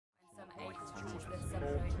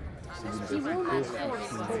Well,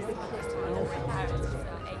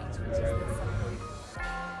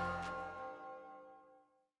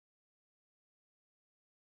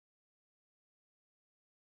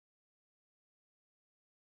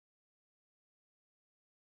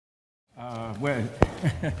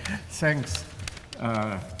 thanks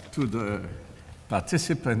to the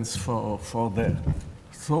participants for their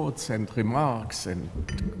thoughts and remarks and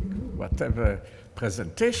whatever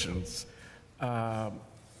presentations.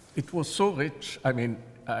 It was so rich. I mean,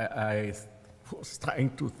 I was trying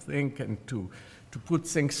to think and to put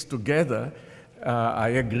things together. I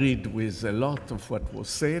agreed with a lot of what was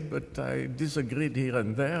said, but I disagreed here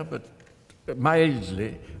and there, but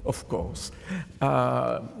mildly, of course.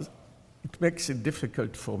 It makes it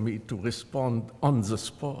difficult for me to respond on the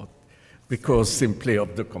spot because simply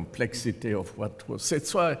of the complexity of what was said.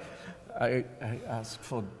 So I asked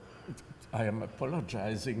for, I am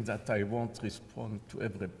apologizing that I won't respond to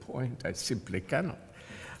every point. I simply cannot,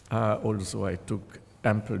 although I took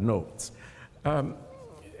ample notes.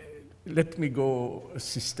 Let me go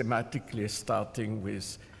systematically, starting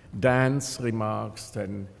with Dan's remarks,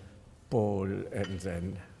 then Paul, and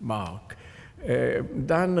then Mark.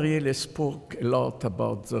 Dan really spoke a lot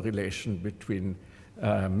about the relation between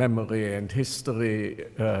memory and history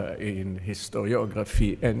in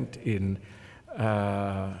historiography and in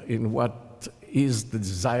what is the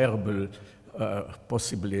desirable,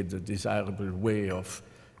 possibly the desirable way of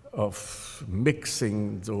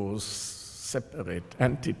mixing those separate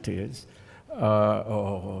entities or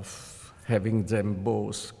of having them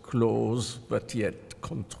both close but yet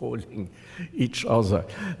controlling each other.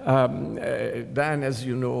 Dan, as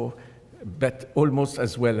you know, but almost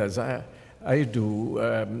as well as I do,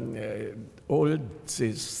 all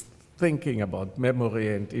this thinking about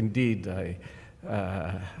memory, and indeed I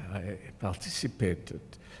participated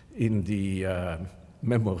in the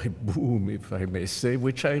memory boom, if I may say,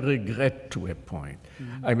 which I regret to a point.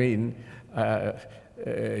 Mm-hmm. I mean,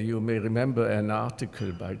 you may remember an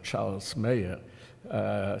article by Charles Mayer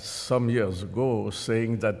some years ago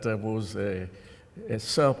saying that there was a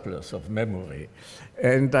surplus of memory.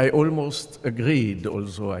 And I almost agreed,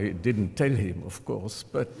 although I didn't tell him, of course,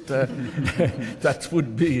 but that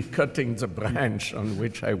would be cutting the branch on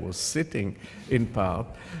which I was sitting in part.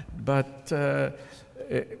 But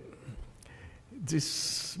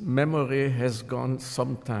this memory has gone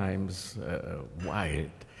sometimes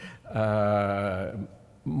wild,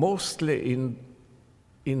 mostly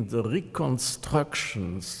in the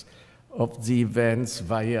reconstructions of the events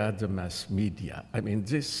via the mass media. I mean,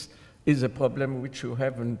 this is a problem which you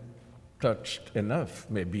haven't touched enough,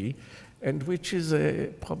 maybe, and which is a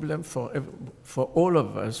problem for all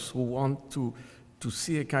of us who want to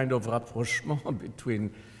see a kind of rapprochement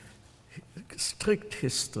between strict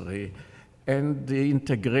history and the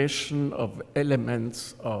integration of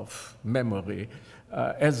elements of memory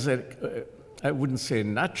as a, I wouldn't say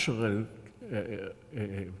natural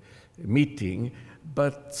meeting,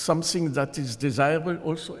 but something that is desirable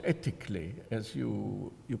also ethically, as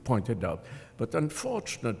you pointed out. But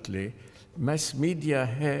unfortunately, mass media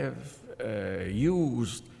have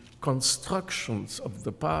used constructions of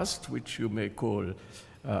the past, which you may call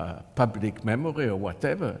public memory or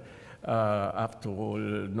whatever. After all,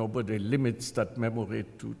 nobody limits that memory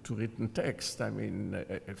to written text. I mean,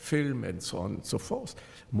 film and so on and so forth,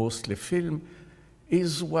 mostly film,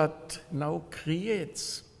 is what now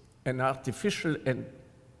creates an artificial and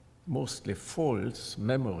mostly false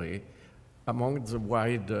memory among the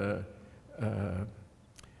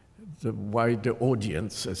wider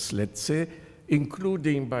audiences, let's say,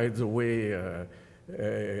 including, by the way,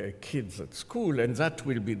 kids at school, and that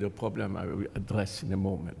will be the problem I will address in a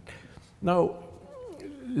moment. Now,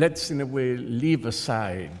 let's in a way leave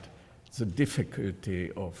aside the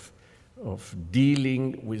difficulty of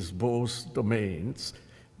dealing with both domains.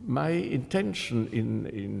 My intention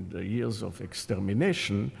in the years of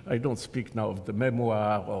extermination, I don't speak now of the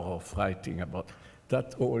memoir or of writing about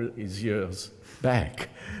that, all is years back,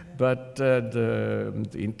 but the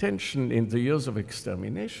intention in the years of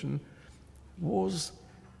extermination was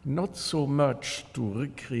not so much to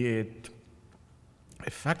recreate a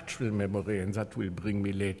factual memory, and that will bring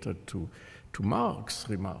me later to Mark's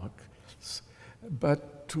remarks,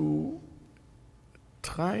 but to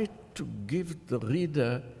try to give the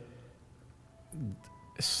reader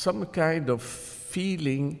some kind of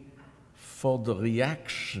feeling for the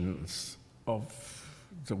reactions of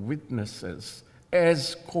the witnesses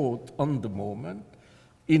as caught on the moment,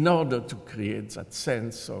 in order to create that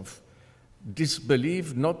sense of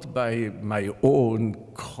disbelief, not by my own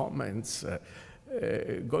comments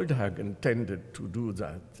Goldhagen tended to do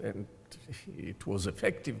that, and it was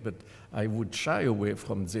effective, but I would shy away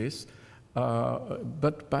from this.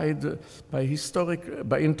 But by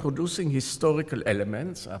introducing historical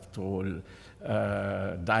elements, after all,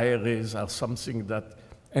 diaries are something that,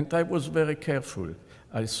 and I was very careful.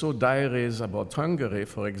 I saw diaries about Hungary,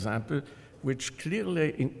 for example, which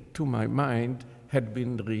clearly, to my mind, had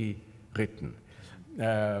been rewritten.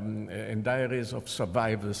 And diaries of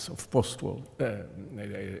survivors of post-war,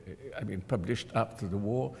 published after the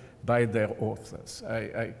war by their authors.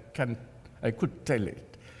 I could tell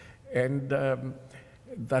it. And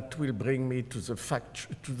that will bring me to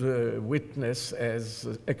the witness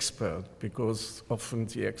as expert, because often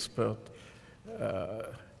the expert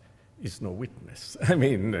is no witness. I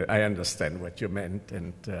mean, I understand what you meant,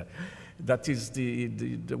 and that is the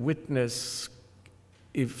witness.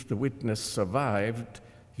 If the witness survived,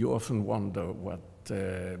 you often wonder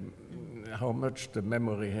how much the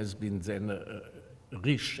memory has been then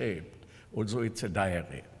reshaped, although it's a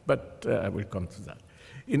diary. But I will come to that.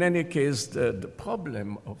 In any case, the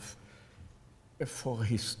problem for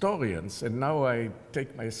historians, and now I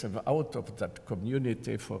take myself out of that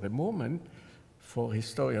community for a moment, for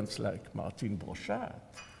historians like Martin Brochard,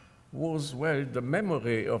 was, well, the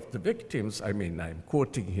memory of the victims, I mean, I'm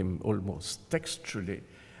quoting him almost textually,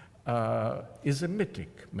 is a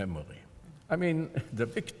mythic memory. I mean, the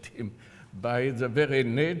victim, by the very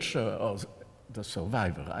nature of the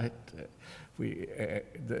survivor, right?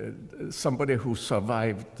 Somebody who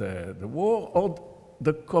survived the war, or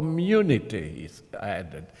the community is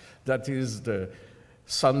added. That is the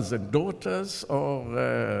sons and daughters,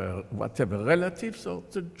 or whatever relatives, or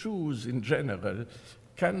the Jews in general,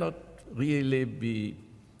 cannot really be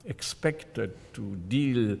expected to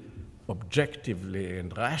deal objectively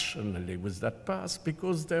and rationally with that past,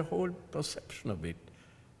 because their whole perception of it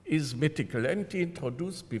is mythical. And he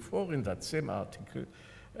introduced before in that same article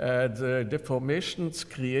the deformations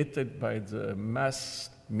created by the mass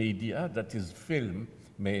media, that is film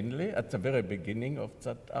mainly, at the very beginning of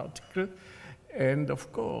that article. And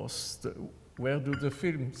of course, where do the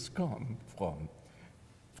films come from?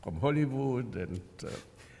 From Hollywood and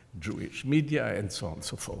Jewish media and so on and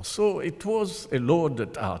so forth. So it was a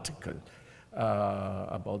loaded article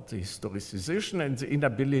about the historicization and the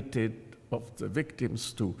inability of the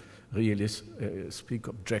victims to really speak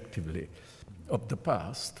objectively of the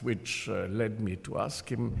past, which led me to ask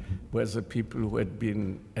him whether people who had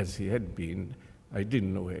been, as he had been, I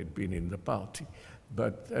didn't know he had been in the party,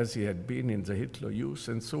 but as he had been in the Hitler Youth,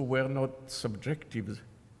 and so were not subjective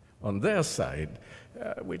on their side,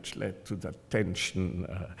 which led to that tension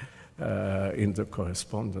in the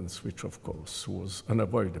correspondence, which of course was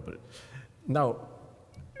unavoidable. Now,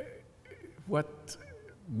 what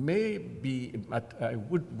may be, what I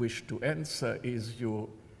would wish to answer is your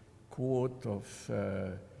quote of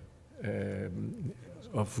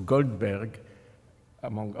Goldberg,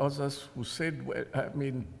 among others, who said, well, I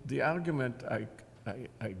mean, the argument I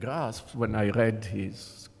grasped when I read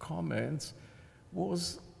his comments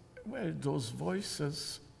was, well, those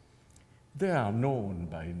voices, they are known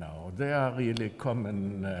by now. They are really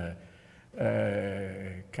common,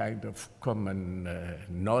 kind of common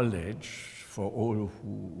knowledge for all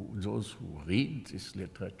those who read this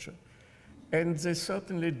literature. And they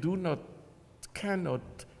certainly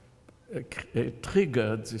cannot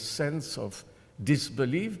trigger this sense of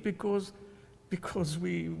disbelief because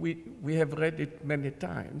we have read it many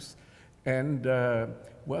times. And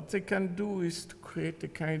what they can do is to create a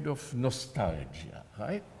kind of nostalgia,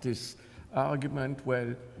 right? This argument,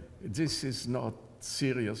 well, this is not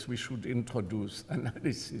serious, we should introduce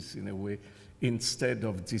analysis in a way, instead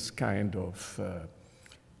of this kind of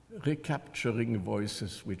recapturing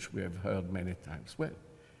voices which we have heard many times. Well,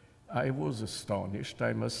 I was astonished,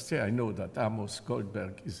 I must say. I know that Amos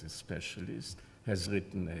Goldberg is a specialist, has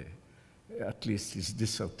written at least his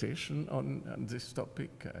dissertation on this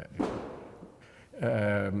topic.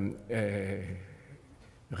 Read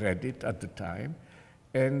it at the time.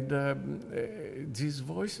 And these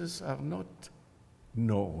voices are not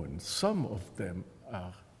known. Some of them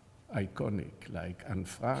are iconic, like Anne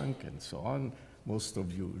Frank and so on. Most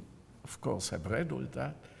of you, of course, have read all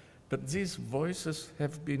that. But these voices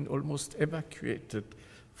have been almost evacuated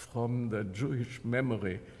from the Jewish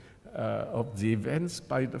memory of the events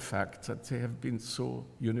by the fact that they have been so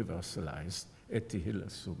universalized, Etty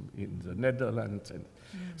Hillesum in the Netherlands. And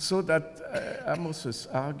so that Amos's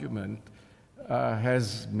argument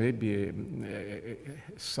has maybe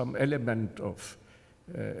some element of,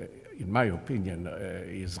 in my opinion,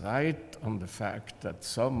 is right on the fact that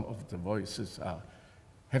some of the voices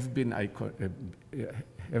have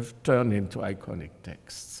have turned into iconic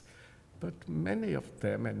texts. But many of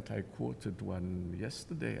them, and I quoted one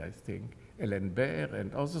yesterday, I think, Ellen Baer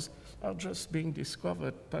and others, are just being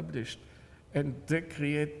discovered, published, and they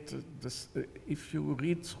create this, if you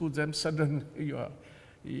read through them, suddenly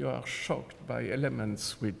you are shocked by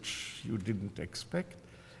elements which you didn't expect.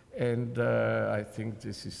 And I think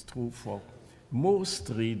this is true for most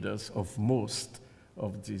readers of most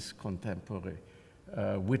of this contemporary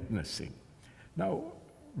witnessing. Now,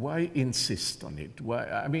 why insist on it? Why,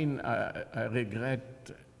 I mean, I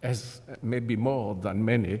regret, as maybe more than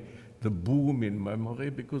many, the boom in memory,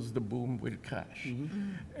 because the boom will crash.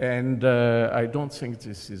 Mm-hmm. And I don't think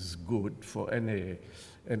this is good for any,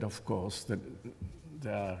 and of course,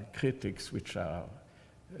 there are critics which are,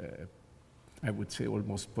 I would say,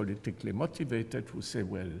 almost politically motivated, who say,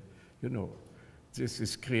 well, you know, this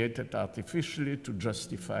is created artificially to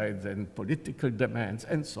justify then political demands,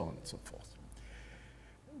 and so on and so forth.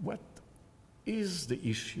 What is the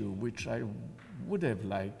issue which I would have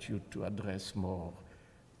liked you to address more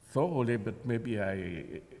thoroughly, but maybe I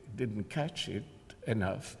didn't catch it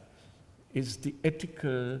enough, is the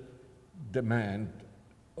ethical demand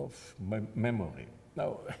of memory.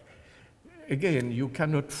 Now, again, you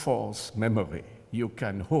cannot force memory. You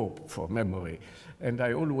can hope for memory. And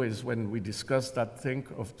I always, when we discuss that, think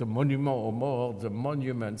of the monument, or more the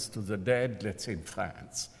monuments to the dead, let's say in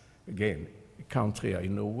France, again, a country I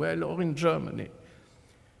know well, or in Germany,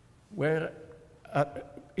 where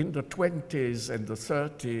in the 20s and the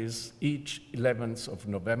 30s, each 11th of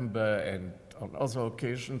November and on other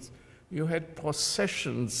occasions, you had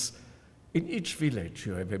processions. In each village,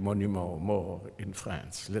 you have a monument or more in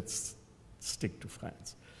France. Let's stick to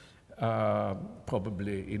France.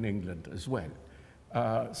 Probably in England as well.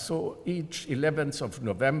 So each 11th of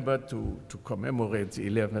November, to commemorate the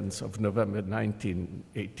 11th of November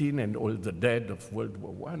 1918 and all the dead of World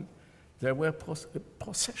War I, there were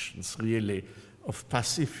processions, really, of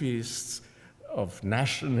pacifists, of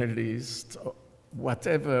nationalists,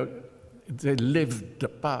 whatever. They lived the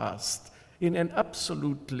past in an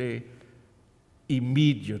absolutely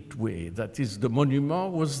immediate way. That is, the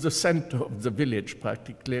monument was the center of the village,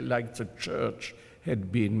 practically like the church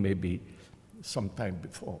had been maybe some time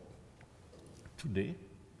before. Today,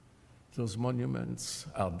 those monuments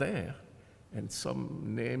are there, and some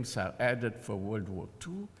names are added for World War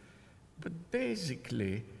II, but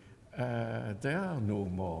basically, there are no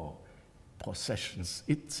more processions.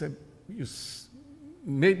 It's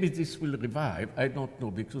maybe this will revive, I don't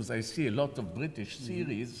know, because I see a lot of British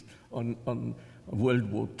series on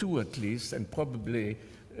World War II at least, and probably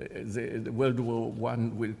the World War I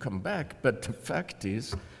will come back. But the fact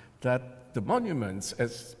is that the monuments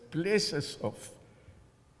as places of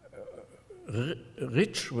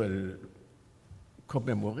ritual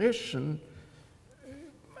commemoration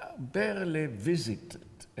are barely visited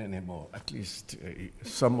anymore. At least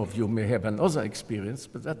some of you may have another experience,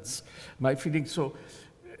 but that's my feeling. So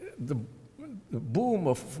the boom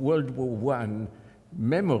of World War I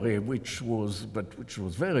memory, which was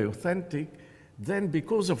very authentic, then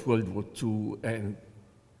because of World War II and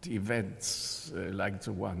events like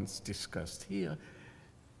the ones discussed here,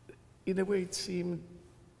 in a way it seemed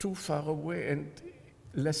too far away and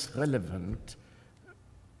less relevant.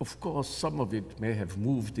 Of course, some of it may have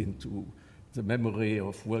moved into the memory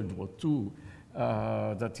of World War II.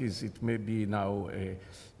 That is, it may be now a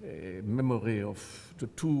memory of the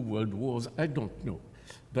two world wars. I don't know.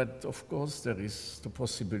 But of course, there is the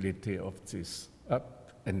possibility of this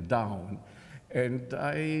up and down. And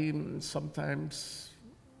I sometimes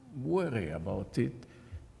worry about it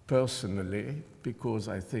personally, because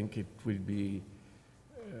I think it will be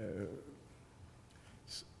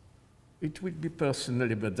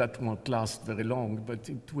personally, but that won't last very long, but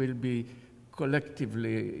it will be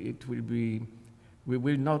collectively, we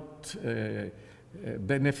will not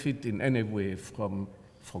benefit in any way from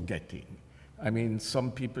forgetting. I mean,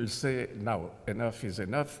 some people say, now, enough is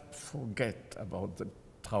enough, forget about the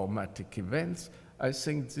traumatic events. I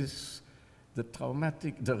think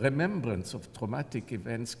the remembrance of traumatic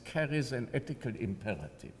events carries an ethical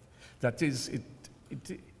imperative. That is,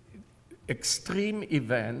 extreme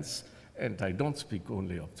events, and I don't speak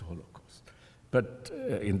only of the Holocaust, but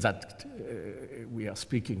in that we are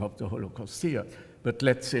speaking of the Holocaust here, but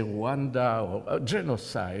let's say Rwanda or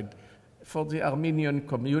genocide, for the Armenian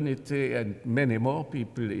community and many more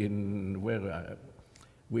people in where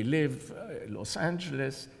we live, Los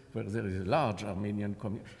Angeles, where there is a large Armenian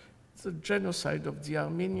community. The genocide of the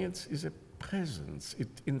Armenians is a presence.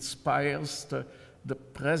 It inspires the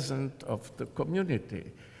present of the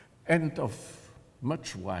community and of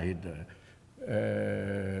much wider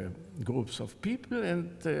groups of people, and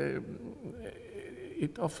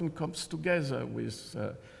it often comes together with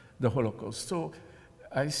the Holocaust. So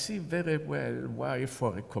I see very well why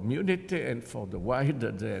for a community and for the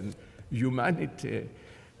wider than humanity,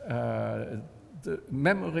 the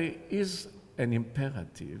memory is an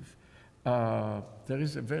imperative. There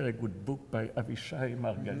is a very good book by Avishai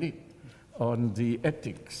Margalit on the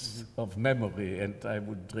ethics of memory, and I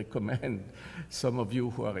would recommend some of you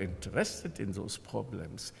who are interested in those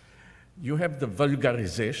problems. You have the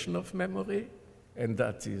vulgarization of memory, and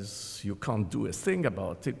that is, you can't do a thing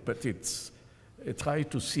about it, but it's try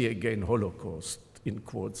to see again Holocaust, in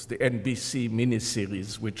quotes, the NBC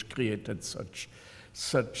miniseries, which created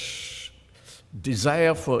such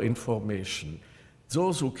desire for information.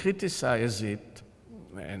 Those who criticize it,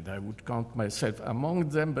 and I would count myself among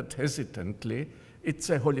them, but hesitantly, it's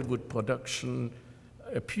a Hollywood production,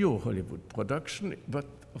 a pure Hollywood production, but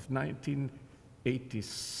of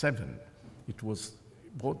 1987. It was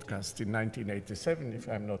broadcast in 1987, if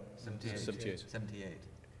I'm not... 78.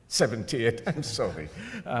 78, I'm sorry.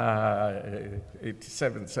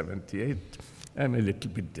 87, 78. I'm a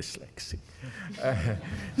little bit dyslexic.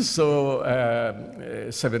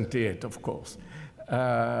 78, of course.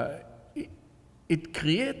 It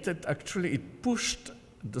created, actually, it pushed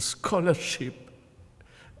the scholarship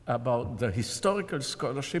about the historical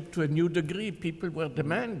scholarship to a new degree. People were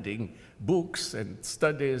demanding books and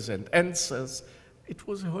studies and answers. It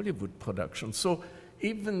was a Hollywood production. So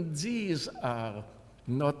even these are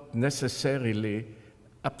not necessarily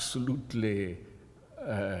absolutely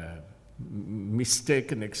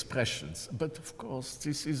mistaken expressions. But of course,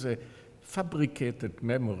 this is a fabricated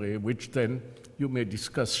memory, which then you may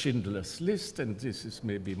discuss Schindler's List, and this is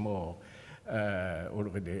maybe more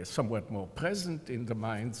already somewhat more present in the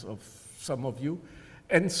minds of some of you,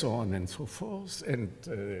 and so on and so forth. And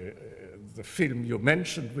the film you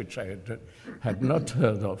mentioned, which I had not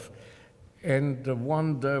heard of, and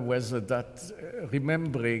wonder whether that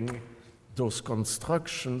remembering those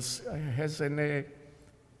constructions has any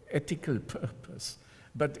ethical purpose.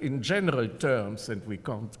 But in general terms, and we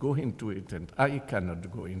can't go into it, and I cannot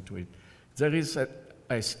go into it, there is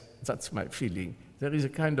that's my feeling, there is a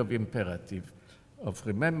kind of imperative of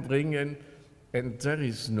remembering, and there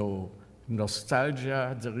is no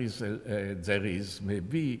nostalgia, there is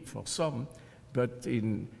maybe for some, but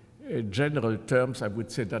in general terms, I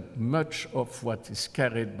would say that much of what is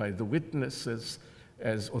carried by the witnesses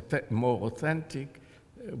as more authentic,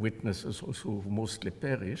 witnesses also who mostly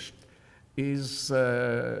perished, is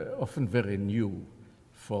often very new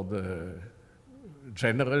for the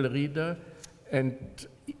general reader, and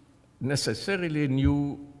necessarily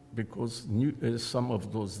new because some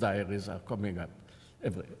of those diaries are coming up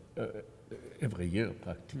every year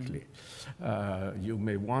practically. You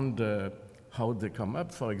may wonder how they come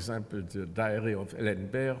up. For example, the diary of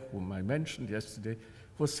Hélène Baer, whom I mentioned yesterday,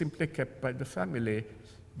 was simply kept by the family,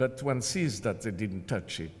 but one sees that they didn't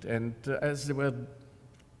touch it. And as they were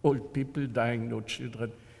old people dying, no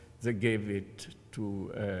children, they gave it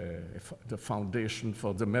to the Foundation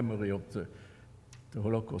for the Memory of the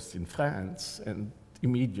Holocaust in France, and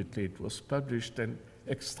immediately it was published, and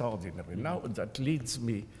extraordinary. Now that leads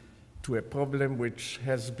me to a problem which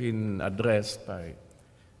has been addressed by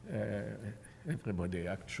everybody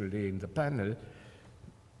actually in the panel.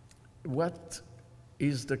 What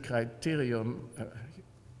is the criterion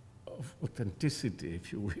of authenticity,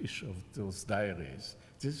 if you wish, of those diaries?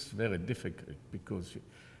 This is very difficult because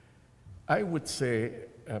I would say,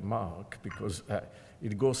 Mark, because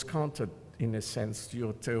it goes counter in a sense to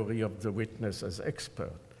your theory of the witness as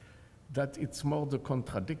expert, that it's more the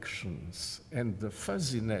contradictions and the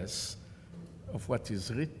fuzziness of what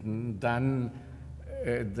is written than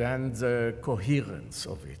the coherence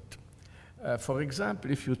of it. For example,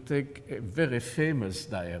 if you take a very famous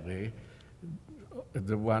diary,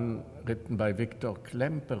 the one written by Victor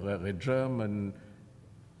Klemperer, a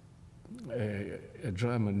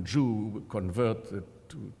German Jew converted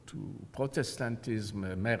to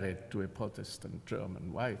Protestantism, married to a Protestant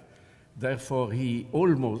German wife. Therefore, he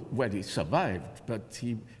survived, but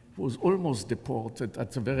he was almost deported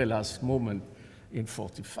at the very last moment in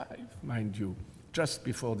 1945, mind you. Just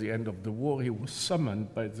before the end of the war, he was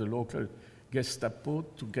summoned by the local Gestapo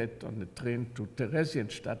to get on a train to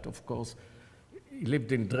Theresienstadt, of course. He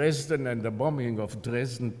lived in Dresden, and the bombing of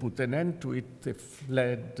Dresden put an end to it. They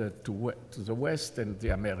fled to the west, and the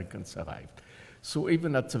Americans arrived. So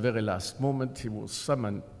even at the very last moment, he was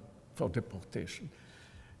summoned for deportation.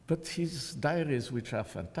 But his diaries, which are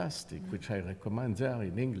fantastic, which I recommend, they are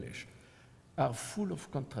in English, are full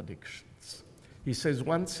of contradictions. He says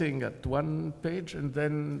one thing at one page, and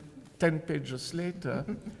then 10 pages later,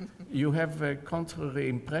 you have a contrary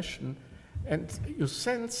impression, and you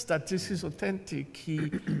sense that this is authentic.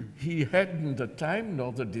 He hadn't the time,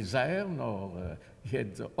 nor the desire, nor he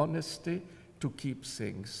had the honesty to keep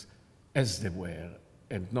things as they were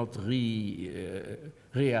and not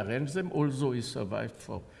rearrange them, although he survived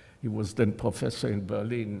he was then professor in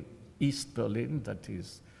Berlin, East Berlin, that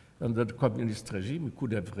is, under the communist regime. He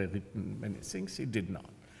could have rewritten many things, he did not.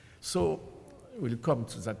 So we'll come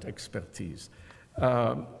to that expertise.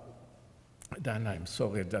 Dan, I'm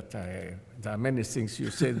sorry that there are many things you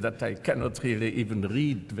said that I cannot really even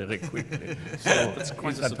read very quickly. So that's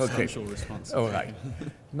quite a substantial response. All right.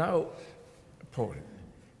 Now, Paul,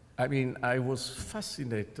 I mean, I was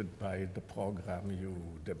fascinated by the program you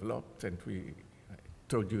developed, and I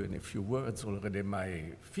told you in a few words already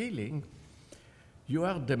my feeling. You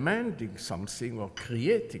are demanding something or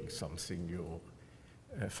creating something, your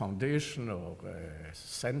foundation or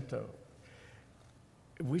center,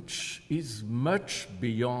 which is much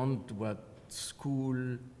beyond what school,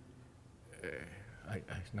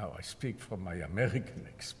 now I speak from my American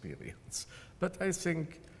experience, but I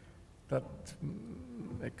think that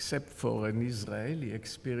except for an Israeli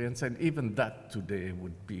experience, and even that today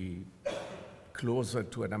would be closer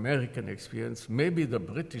to an American experience, maybe the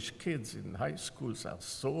British kids in high schools are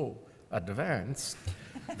so advanced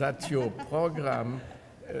that your program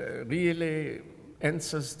really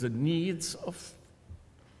answers the needs of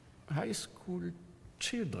high school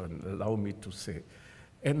children, allow me to say.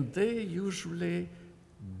 And they usually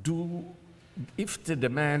do, if they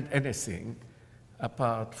demand anything,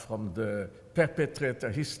 apart from the perpetrator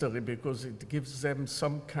history, because it gives them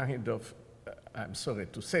some kind of, I'm sorry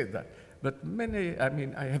to say that, but many, I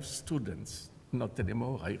mean, I have students, not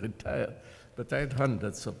anymore, I retired, but I had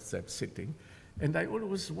hundreds of them sitting, and I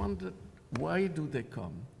always wondered, why do they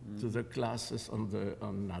come to the classes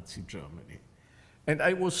on Nazi Germany? And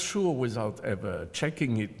I was sure, without ever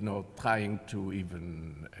checking it, nor trying to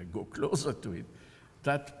even go closer to it,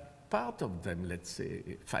 that part of them, let's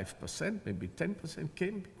say 5%, maybe 10%,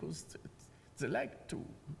 came because they like to.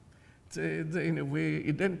 They in a way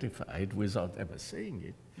identified without ever saying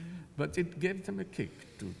it, but it gave them a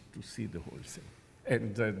kick to see the whole thing.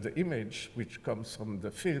 And the image which comes from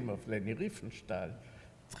the film of Leni Riefenstahl,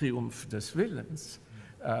 Triumph des Willens,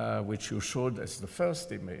 which you showed as the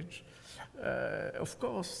first image, of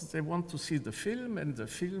course, they want to see the film, and the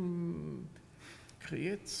film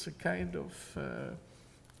creates a kind of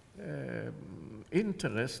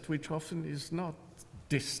interest which often is not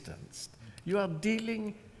distanced. You are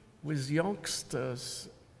dealing with youngsters,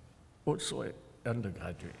 also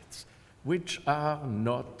undergraduates, which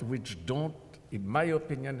don't, in my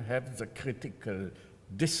opinion, have the critical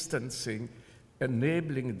distancing,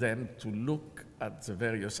 enabling them to look at the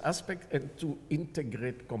various aspects and to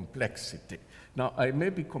integrate complexity. Now, I may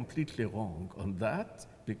be completely wrong on that,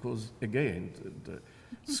 because again, the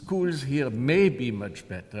schools here may be much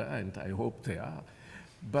better, and I hope they are,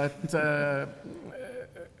 but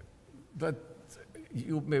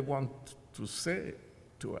you may want to say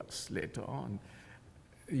to us later on,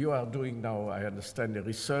 you are doing now, I understand, a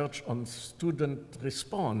research on student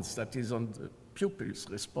response, that is on the pupils'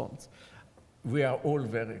 response. We are all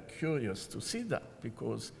very curious to see that,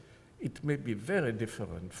 because it may be very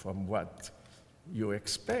different from what you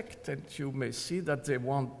expect, and you may see that they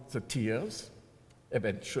want the tears,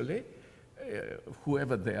 eventually,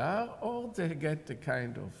 whoever they are, or they get a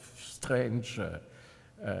kind of strange,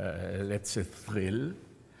 let's say, thrill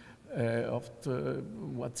of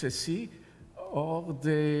what they see, or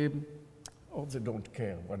they don't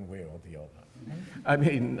care one way or the other. I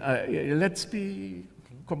mean, let's be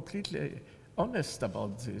completely honest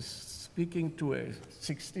about this. Speaking to a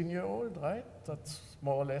 16-year-old, right? That's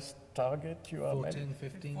more or less target you are 14,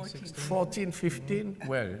 15, 16. 14, 15?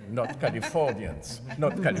 Well, not Californians.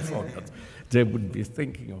 Not Californians. They would be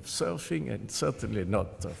thinking of surfing, and certainly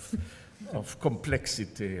not of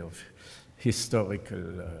complexity of historical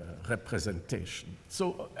representation.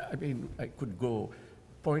 So, I mean, I could go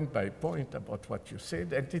point by point about what you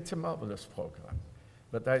said, and it's a marvelous program.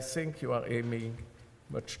 But I think you are aiming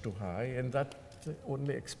much too high, and that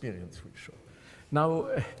only experience will show. Now,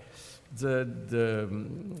 the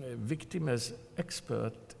victim as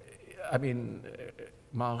expert, I mean,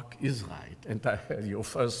 Mark is right, and your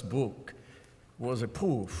first book was a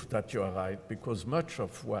proof that you are right, because much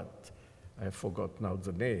of what, I forgot now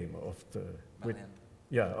the name of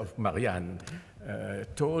of Marianne,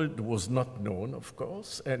 told was not known, of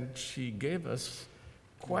course, and she gave us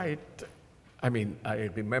quite, I mean, I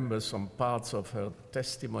remember some parts of her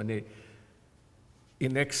testimony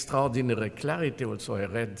in extraordinary clarity also. I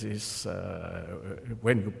read this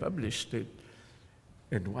when you published it,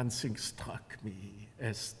 and one thing struck me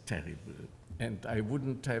as terrible. And I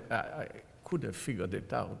wouldn't have, I could have figured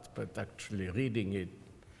it out, but actually reading it,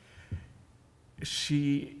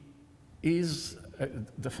 she is,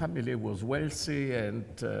 the family was wealthy and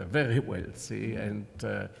very wealthy, and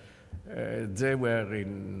they were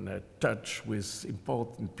in touch with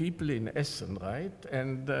important people in Essen, right?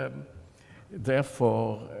 And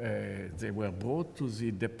therefore, they were brought to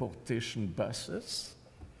the deportation buses,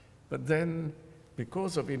 but then,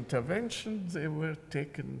 because of intervention, they were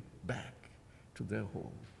taken back to their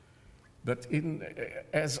home. But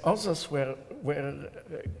as others were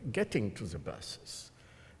getting to the buses,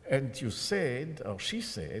 and you said, or she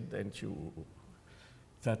said,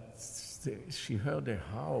 that she heard a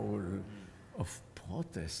howl of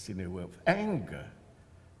protest, in a way, of anger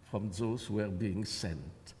from those who were being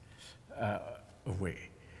sent away.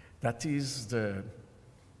 That is the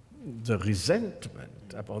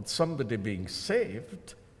resentment about somebody being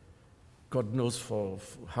saved. God knows for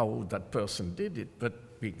how that person did it,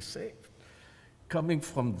 but being saved, coming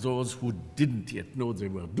from those who didn't yet know they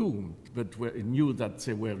were doomed, but knew that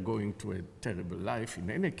they were going to a terrible life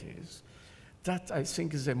in any case. That, I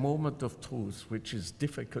think, is a moment of truth which is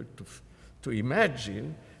difficult to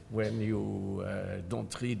imagine when you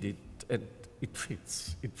don't read it, and it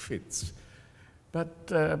fits. But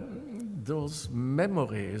those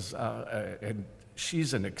memories are, and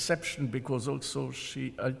she's an exception because also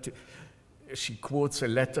she quotes a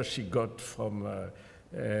letter she got from her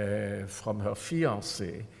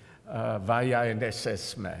fiancé via an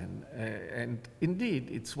SS man. And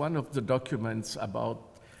indeed, it's one of the documents about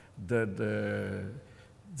the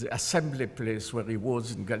assembly place where he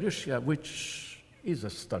was in Galicia, which is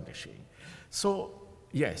astonishing. So,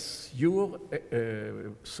 yes, your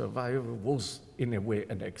survivor was, in a way,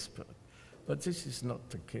 an expert. But this is not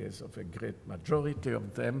the case of a great majority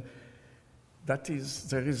of them. That is,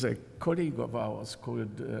 there is a colleague of ours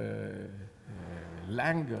called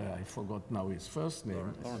Langer, I forgot now his first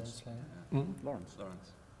name. Lawrence. Lawrence.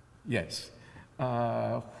 Yes,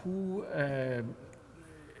 who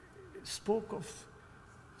spoke of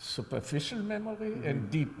superficial memory and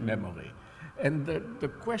deep memory. And the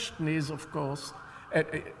question is, of course,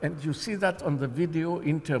 and you see that on the video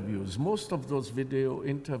interviews. Most of those video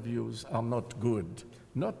interviews are not good,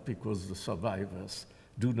 not because the survivors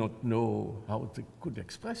do not know how they could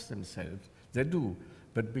express themselves. They do,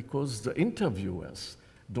 but because the interviewers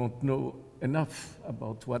don't know enough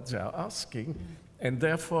about what they are asking, and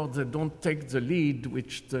therefore they don't take the lead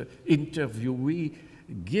which the interviewee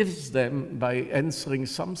gives them by answering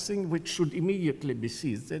something which should immediately be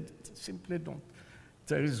seized. They simply don't.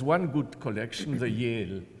 There is one good collection, the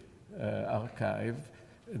Yale archive,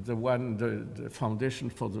 the Foundation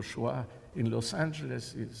for the Shoah in Los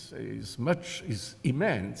Angeles is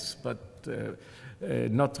immense, but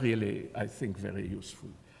not really, I think, very useful.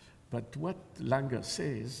 But what Langer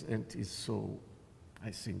says, and is so,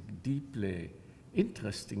 I think, deeply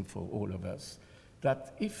interesting for all of us,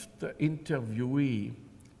 that if the interviewee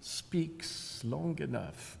speaks long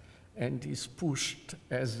enough and is pushed,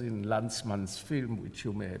 as in Lanzmann's film, which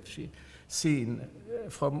you may have seen,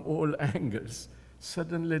 from all angles,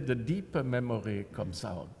 suddenly the deeper memory comes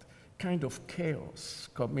out, kind of chaos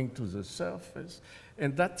coming to the surface,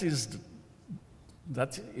 and that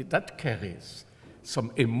carries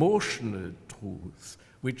some emotional truths,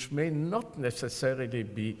 which may not necessarily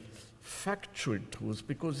be factual truths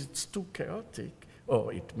because it's too chaotic,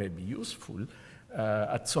 or it may be useful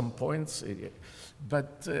at some points.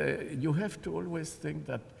 But you have to always think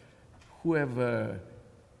that whoever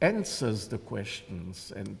answers the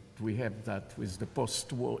questions, and we have that with the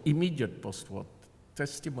post-war, immediate post-war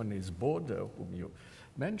testimonies, Border, whom you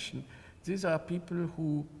mentioned, these are people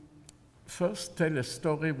who first tell a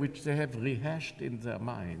story which they have rehashed in their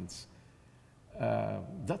minds.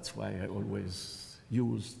 That's why I always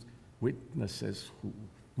used witnesses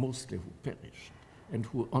mostly who perished, and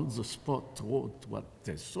who on the spot wrote what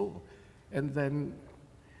they saw. And then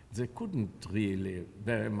they couldn't really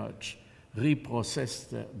very much reprocess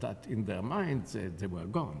that in their minds, they were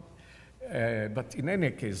gone. But in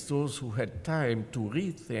any case, those who had time to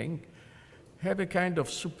rethink have a kind of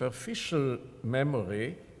superficial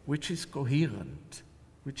memory which is coherent,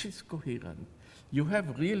 You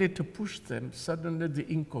have really to push them, suddenly the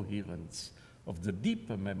incoherence of the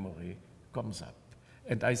deeper memory comes up.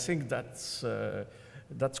 And I think that's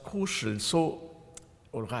crucial. So,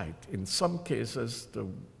 all right, in some cases, the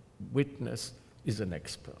witness is an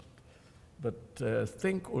expert. But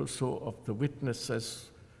think also of the witnesses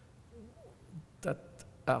that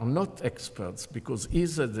are not experts, because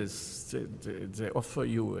either they offer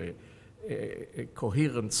you a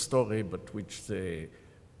coherent story, but which they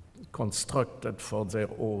constructed for their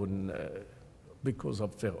own, because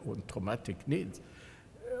of their own traumatic needs,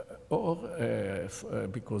 or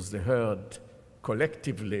because they heard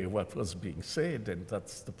collectively what was being said, and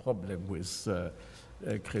that's the problem with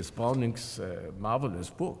Chris Browning's marvelous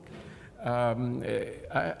book.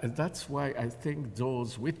 That's why I think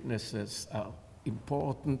those witnesses are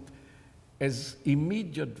important as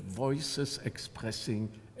immediate voices expressing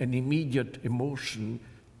an immediate emotion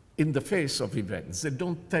in the face of events. They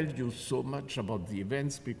don't tell you so much about the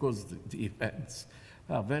events because the events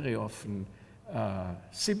are very often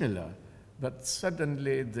similar, but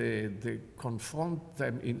suddenly they confront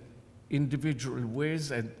them in individual ways,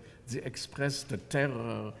 and they express the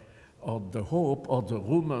terror or the hope or the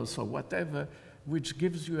rumors or whatever, which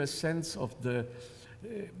gives you a sense of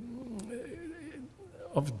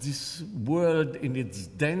this world in its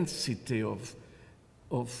density of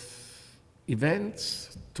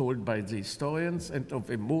events told by the historians and of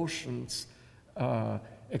emotions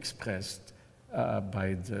expressed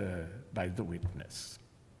by the witness.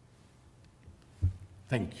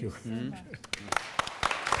 Thank you. Mm-hmm.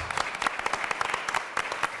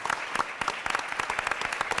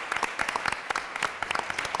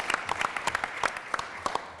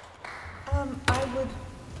 I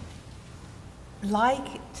would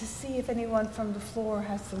like to see if anyone from the floor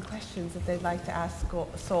has some questions that they'd like to ask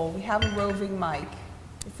Saul. We have a roving mic.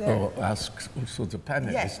 Is there? Or ask also the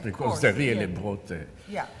panelists, yes, because course, they really brought a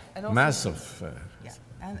massive...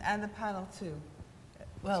 and the panel too.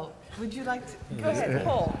 Well, would you like to? Go ahead,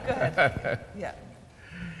 Paul, go ahead. Yeah.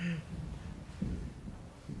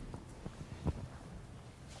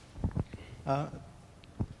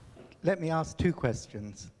 Let me ask two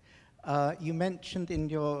questions. You mentioned in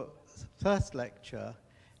your first lecture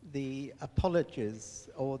the apologies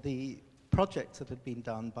or the projects that had been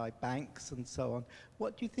done by banks and so on.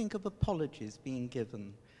 What do you think of apologies being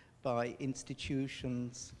given by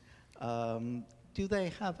institutions? Do they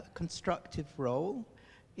have a constructive role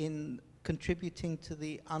in contributing to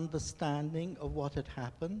the understanding of what had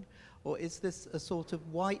happened? Or is this a sort of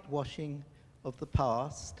whitewashing of the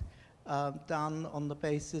past done on the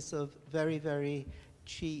basis of very, very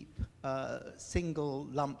cheap single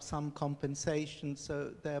lump sum compensation,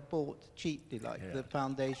 so they're bought cheaply, like the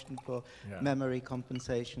Foundation for Memory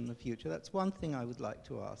Compensation in the Future? That's one thing I would like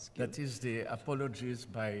to ask you. That is the apologies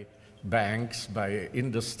by banks, by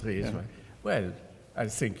industries. Yeah. Well, I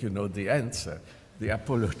think you know the answer. The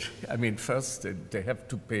apology, I mean, first they have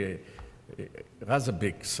to pay a rather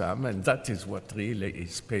big sum, and that is what really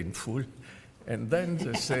is painful. And then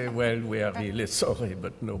they say, well, we are really sorry,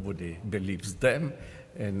 but nobody believes them.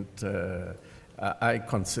 And I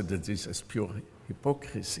consider this as pure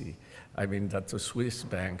hypocrisy. I mean, that the Swiss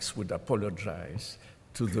banks would apologize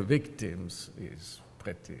to the victims is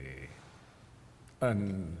pretty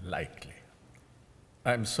unlikely.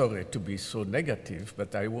 I'm sorry to be so negative,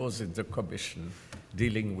 but I was in the commission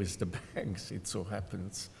dealing with the banks. It so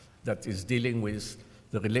happens that is dealing with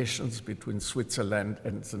the relations between Switzerland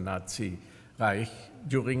and the Nazi Reich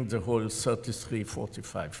during the whole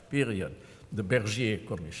 33-45 period, the Bergier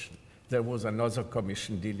Commission. There was another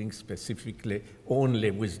commission dealing specifically only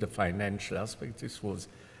with the financial aspect. This was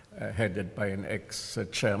headed by an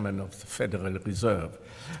ex-chairman of the Federal Reserve.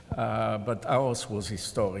 But ours was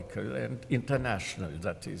historical and international,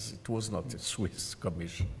 that is, it was not a Swiss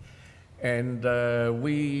commission. And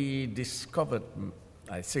we discovered,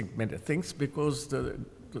 I think, many things because the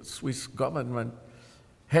Swiss government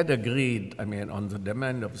had agreed, I mean, on the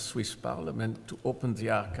demand of the Swiss parliament to open the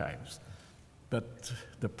archives. But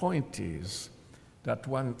the point is that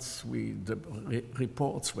once the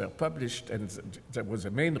reports were published, and there was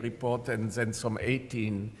a main report and then some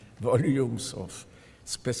 18 volumes of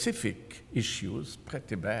specific issues,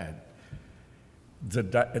 pretty bad,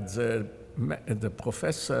 the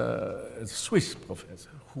professor, a Swiss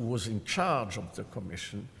professor, who was in charge of the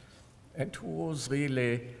commission and who was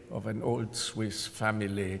really of an old Swiss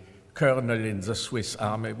family, colonel in the Swiss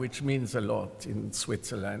army, which means a lot in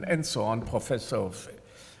Switzerland, and so on, professor of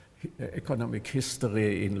economic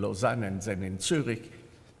history in Lausanne and then in Zurich,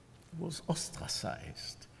 was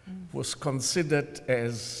ostracized, was considered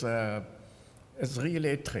as really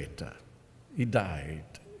a traitor. He died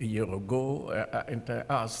a year ago, and I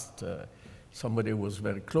asked somebody who was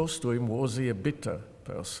very close to him, was he a bitter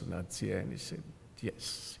person at the end? He said,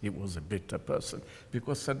 yes, he was a bitter person,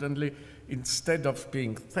 because suddenly, instead of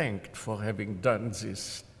being thanked for having done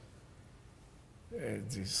this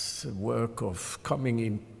work of coming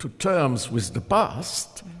into terms with the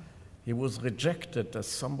past, he was rejected as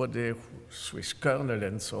somebody, Swiss colonel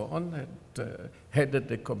and so on, had headed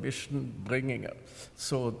the commission bringing up.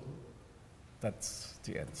 So that's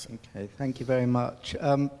the answer. Okay, thank you very much.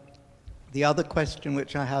 The other question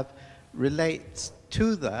which I have relates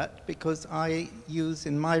to that, because I use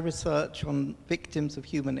in my research on victims of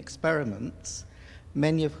human experiments,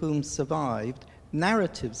 many of whom survived,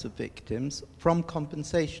 narratives of victims from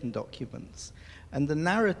compensation documents. And the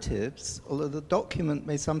narratives, although the document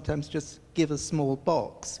may sometimes just give a small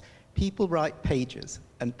box, people write pages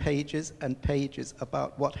and pages and pages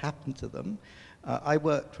about what happened to them. I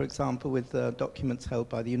work, for example, with documents held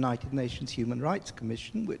by the United Nations Human Rights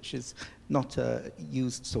Commission, which is not a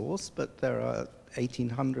used source, but there are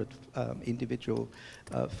 1,800 individual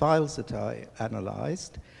files that I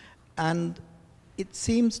analyzed. And it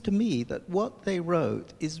seems to me that what they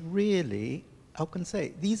wrote is really, how can I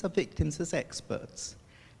say, these are victims as experts.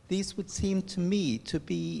 These would seem to me to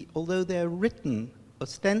be, although they're written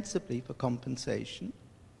ostensibly for compensation,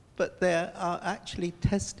 but they are actually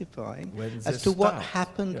testifying as to what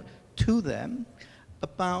happened to them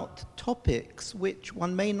about topics which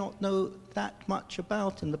one may not know that much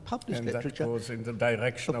about in the published literature. And that goes in the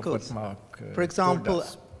direction of what Mark for example,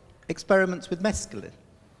 experiments with mescaline,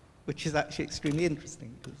 which is actually extremely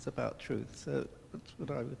interesting because it's about truth. So that's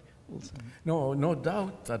what I would also... No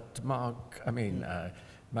doubt that Mark, I mean,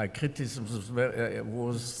 my criticism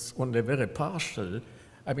was only very partial.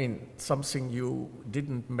 I mean, something you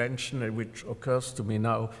didn't mention, which occurs to me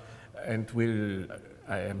now, and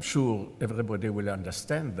I am sure everybody will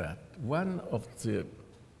understand that. One of the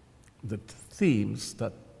themes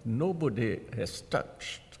that nobody has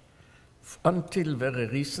touched until very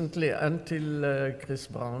recently, until Chris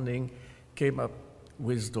Browning came up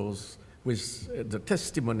with the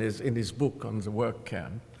testimonies in his book on the work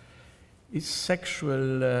camp, is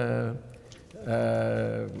sexual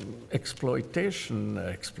exploitation,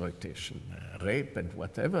 rape and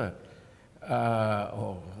whatever,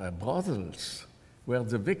 or brothels, where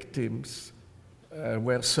the victims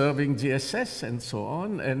were serving the SS and so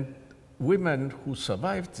on, and women who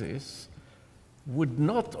survived this would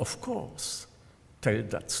not, of course, tell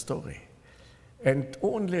that story. And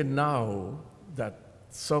only now that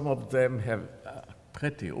some of them have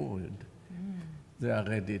pretty old, they are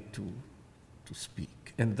ready to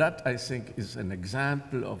speak. And that, I think, is an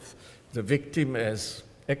example of the victim as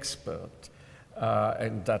expert,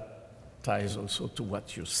 and that ties also to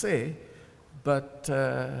what you say. But,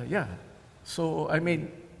 yeah, so, I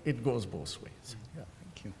mean, it goes both ways. Yeah.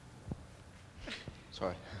 Thank you.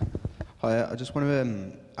 Sorry. Hi, I just want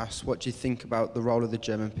to ask, what do you think about the role of the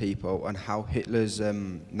German people and how Hitler's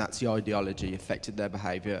Nazi ideology affected their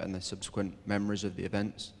behavior and their subsequent memories of the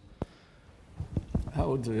events?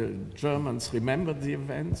 How the Germans remembered the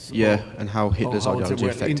events? Yeah, and how Hitler's ideology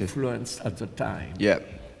affected. How they were influenced at the time? Yeah.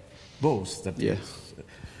 Both, that is.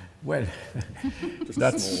 Well,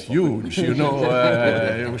 that's huge, you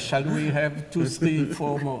know. Shall we have 2, 3,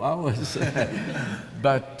 4 more hours?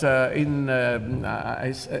 But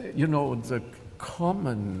you know, the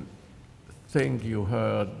common thing you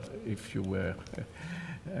heard if you were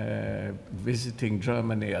visiting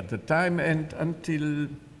Germany at the time and until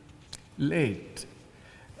late,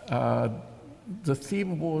 the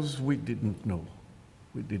theme was we didn't know.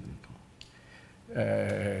 We didn't know.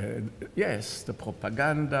 Yes, the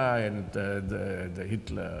propaganda and the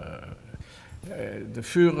Hitler, the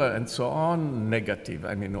Führer and so on, negative,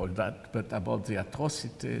 I mean all that, but about the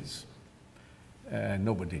atrocities,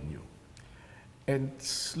 nobody knew. And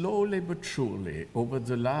slowly but surely, over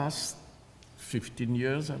the last 15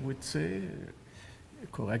 years, I would say,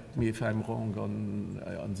 correct me if I'm wrong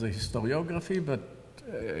on the historiography, but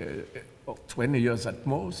 20 years at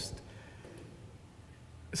most,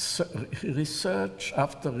 research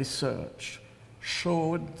after research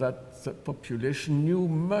showed that the population knew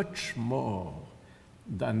much more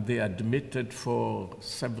than they admitted for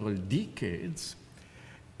several decades,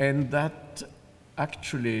 and that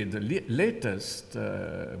actually the latest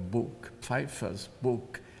book, Pfeiffer's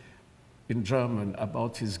book in German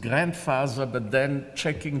about his grandfather, but then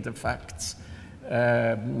checking the facts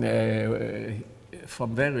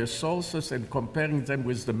from various sources and comparing them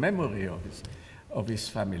with the memory of his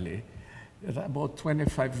family, about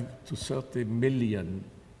 25 to 30 million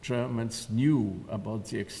Germans knew about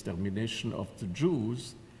the extermination of the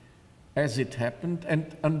Jews as it happened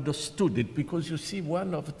and understood it, because you see,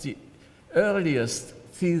 one of the earliest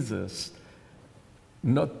theses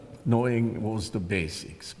not knowing was the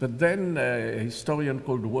basics. But then a historian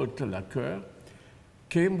called Walter Laqueur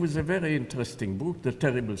came with a very interesting book, The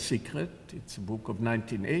Terrible Secret. It's a book of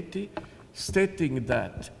 1980, stating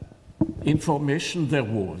that information there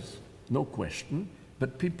was, no question,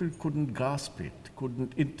 but people couldn't grasp it,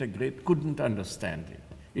 couldn't integrate, couldn't understand it.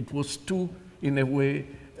 It was too, in a way,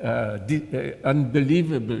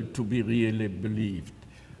 unbelievable to be really believed.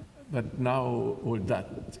 But now all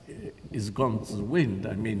that is gone to the wind.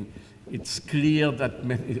 I mean, it's clear that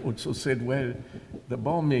many also said, well, the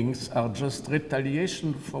bombings are just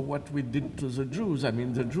retaliation for what we did to the Jews. I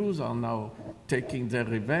mean, the Jews are now taking their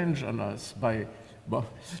revenge on us by,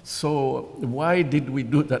 so why did we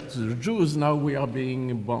do that to the Jews? Now we are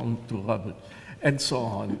being bombed to rubble, and so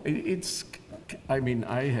on. I mean,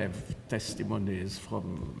 I have testimonies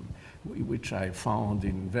from which I found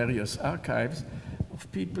in various archives of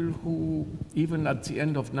people who, even at the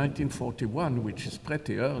end of 1941, which is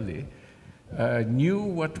pretty early, knew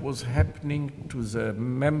what was happening to the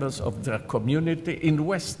members of their community in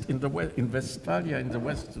Westphalia, in the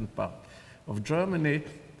western part of Germany.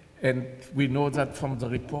 And we know that from the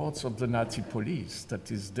reports of the Nazi police.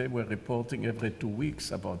 That is, they were reporting every 2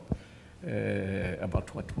 weeks about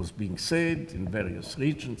what was being said in various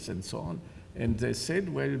regions and so on. And they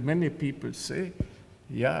said, well, many people say,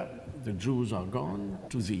 yeah, the Jews are gone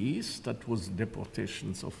to the east. That was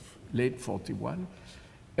deportations of late 41.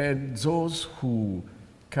 And those who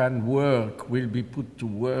can work will be put to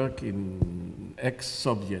work in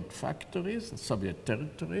ex-Soviet factories, Soviet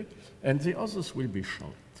territory, and the others will be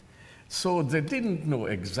shot. So they didn't know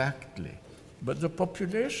exactly, but the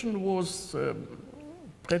population was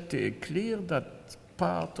pretty clear that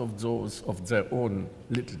part of those of their own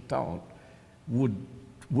little town would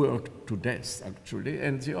work to death, actually,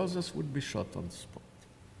 and the others would be shot on the spot.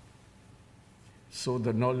 So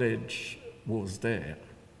the knowledge was there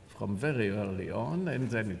from very early on, and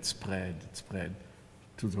then it spread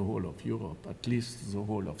to the whole of Europe, at least to the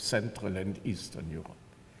whole of Central and Eastern Europe,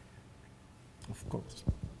 of course.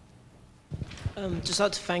 Just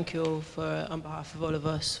like to thank you all for, on behalf of all of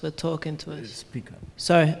us, for talking to us. Speak up.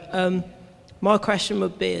 Sorry. My question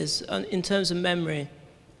would be is, in terms of memory,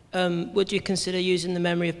 would you consider using the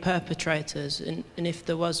memory of perpetrators? And if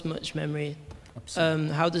there was much memory,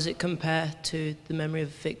 how does it compare to the memory of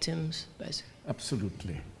victims, basically?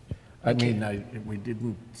 Absolutely. I mean, we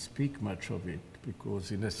didn't speak much of it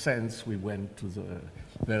because, in a sense, we went to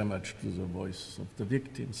very much to the voice of the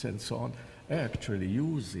victims and so on. I actually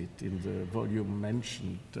use it in the volume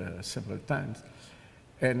mentioned several times.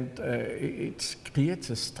 And it creates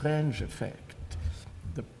a strange effect.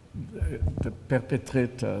 The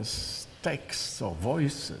perpetrators' texts or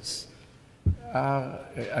voices are,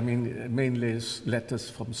 I mean, mainly letters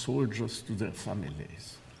from soldiers to their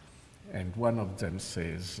families. And one of them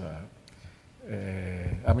says,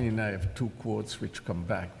 I mean, I have two quotes which come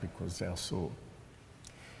back because they are so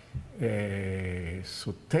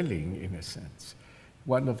telling, in a sense.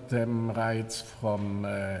 One of them writes from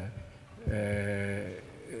a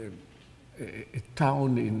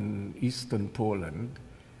town in eastern Poland.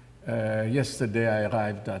 Yesterday I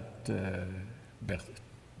arrived at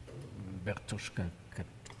Bertoszka.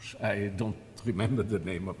 I don't remember the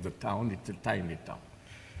name of the town, it's a tiny town.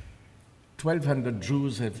 1,200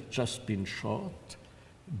 Jews have just been shot.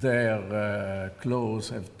 Their clothes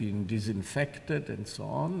have been disinfected and so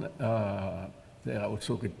on. They are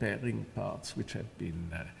also repairing parts which have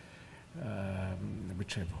been,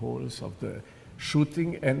 which have holes of the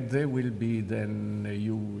shooting, and they will be then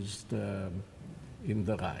used in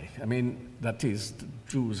the Reich. I mean, that is, the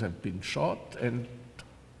Jews have been shot and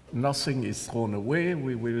nothing is thrown away.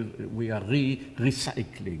 We are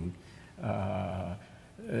recycling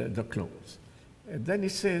the clothes. And then he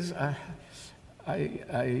says,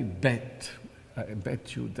 I bet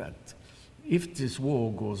you that if this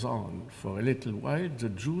war goes on for a little while, the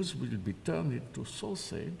Jews will be turned into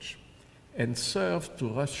sausage and served to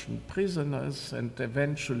Russian prisoners and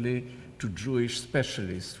eventually to Jewish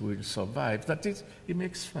specialists who will survive. That is, he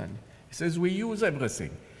makes fun. He says, we use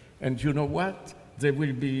everything. And you know what? There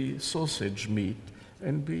will be sausage meat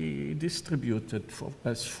and be distributed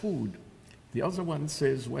as food. The other one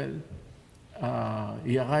says, well,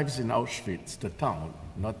 he arrives in Auschwitz, the town,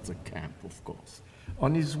 not the camp, of course,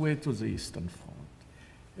 on his way to the Eastern Front.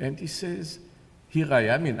 And he says, here I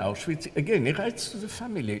am in Auschwitz. Again, he writes to the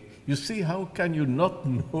family. You see, how can you not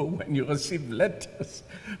know when you receive letters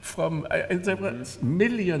from, and there were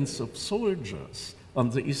millions of soldiers on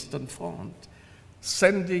the Eastern Front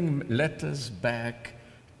sending letters back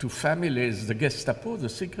to families. The Gestapo, the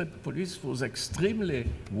secret police, was extremely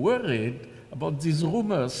worried about these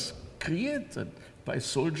rumors created by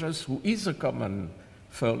soldiers who either come on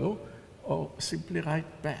furlough or simply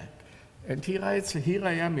write back. And he writes, here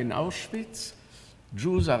I am in Auschwitz.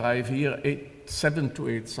 Jews arrive here 7,000 to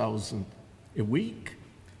 8,000 a week.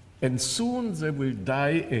 And soon they will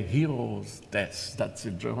die a hero's death. That's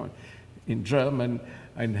in German,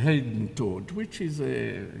 ein Heldentod, which is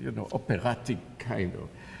a operatic kind of.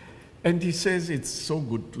 And he says it's so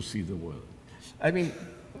good to see the world. I mean,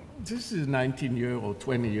 this is a 19-year-old,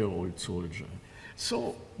 20-year-old soldier.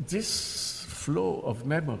 So this flow of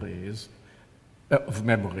memories,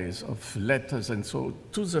 of letters and so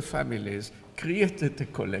to the families created a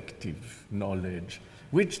collective knowledge,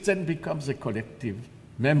 which then becomes a collective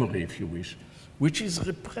memory, if you wish, which is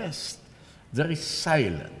repressed. There is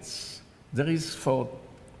silence. There is for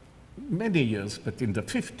many years, but in the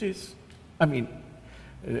 50s, I mean,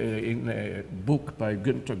 in a book by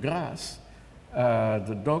Günter Grass,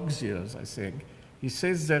 The Dog's Years, I think, he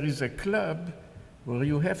says there is a club where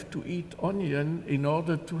you have to eat onion in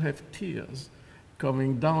order to have tears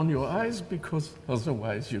coming down your eyes, because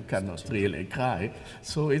otherwise you cannot really cry.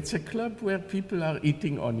 So it's a club where people are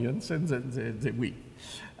eating onions and then they weep.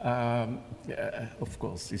 Of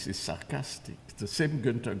course, this is sarcastic. The same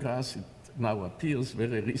Günter Grass, it now appears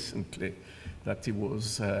very recently that he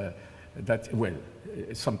was,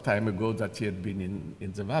 some time ago that he had been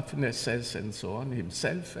in the Waffen-SS and so on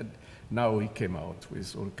himself, and now he came out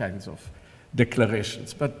with all kinds of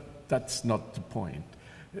declarations. But that's not the point.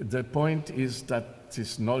 The point is that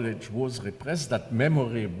this knowledge was repressed, that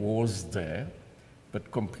memory was there, but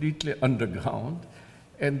completely underground,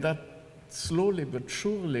 and that slowly but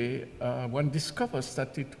surely one discovers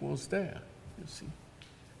that it was there, you see.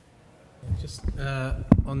 Just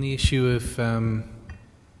on the issue of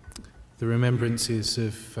the remembrances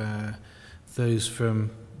of those from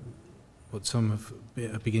what some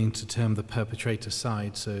are beginning to term the perpetrator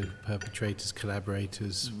side, so perpetrators,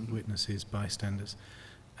 collaborators, witnesses, bystanders.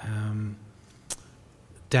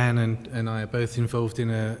 Dan and I are both involved in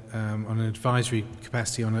on an advisory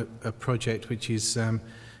capacity on a project which is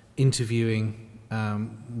interviewing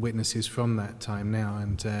witnesses from that time now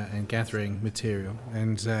and gathering material,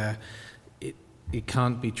 and it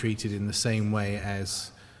can't be treated in the same way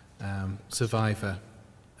as survivor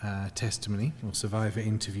testimony or survivor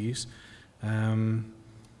interviews.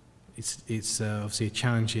 It's obviously a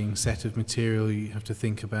challenging set of material. You have to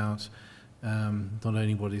think about not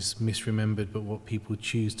only what is misremembered, but what people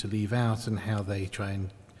choose to leave out and how they try and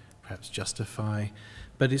perhaps justify.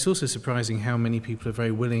 But it's also surprising how many people are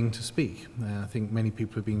very willing to speak. I think many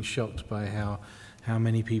people have been shocked by how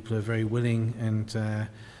many people are very willing and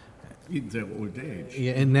in their old age.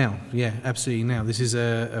 Yeah, and now, yeah, absolutely now. This is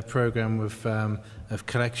a program of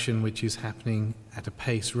collection which is happening at a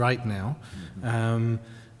pace right now,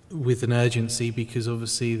 with an urgency, because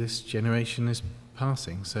obviously this generation is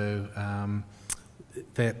passing. So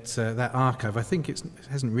that archive, I think it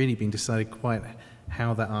hasn't really been decided quite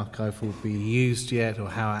how that archive will be used yet, or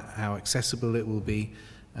how accessible it will be.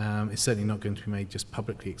 It's certainly not going to be made just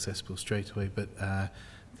publicly accessible straight away, but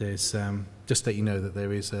there's just to let you know that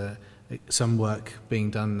there is some work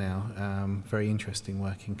being done now, very interesting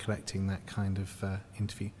work in collecting that kind of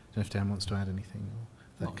interview. I don't know if Dan wants to add anything,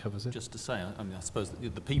 or that covers it. Just to say, I mean, I suppose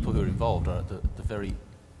that the people who are involved are the very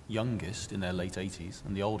youngest in their late 80s,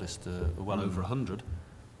 and the oldest are well over 100,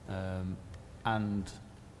 and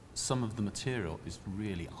some of the material is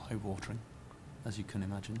really eye-watering, as you can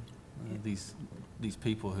imagine. These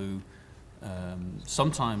people who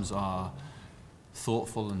sometimes are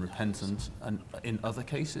thoughtful and repentant, and in other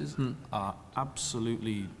cases are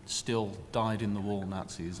absolutely still dyed-in-the-wall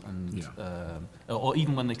Nazis, and or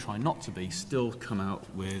even when they try not to be, still come out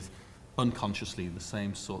with unconsciously the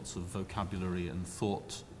same sorts of vocabulary and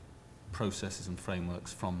thought processes and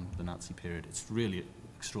frameworks from the Nazi period. It's really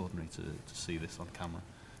extraordinary to see this on camera.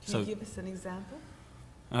 Can you give us an example?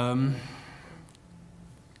 An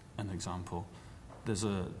example. There's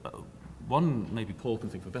one, maybe Paul can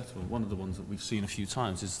think of a better one. One of the ones that we've seen a few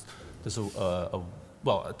times is there's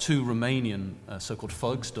two Romanian so-called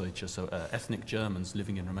Volksdeutsche, so ethnic Germans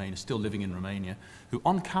living in Romania, still living in Romania, who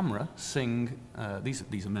on camera sing,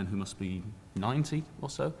 these are men who must be 90 or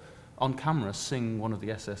so, on camera sing one of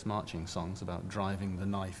the SS marching songs about driving the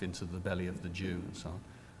knife into the belly of the Jew and so on.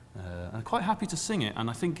 And I'm quite happy to sing it, and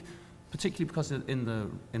I think particularly because in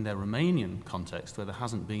their Romanian context, where there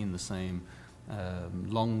hasn't been the same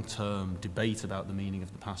long-term debate about the meaning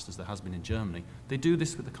of the past as there has been in Germany, they do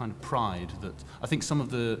this with a kind of pride that I think some of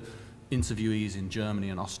the interviewees in Germany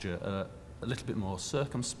and Austria are a little bit more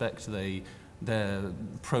circumspect. Their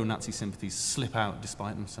pro-Nazi sympathies slip out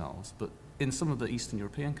despite themselves. But in some of the Eastern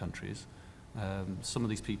European countries, some of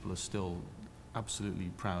these people are still absolutely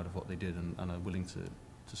proud of what they did and are willing to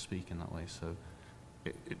speak in that way. So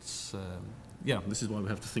it's this is why we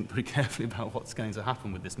have to think very carefully about what's going to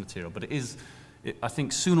happen with this material. But I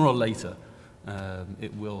think sooner or later,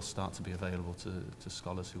 it will start to be available to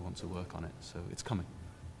scholars who want to work on it. So it's coming.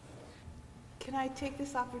 Can I take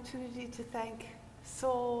this opportunity to thank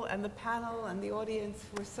Saul and the panel and the audience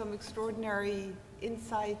for some extraordinary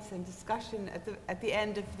insights and discussion at the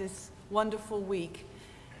end of this wonderful week.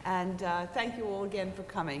 And thank you all again for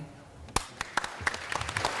coming.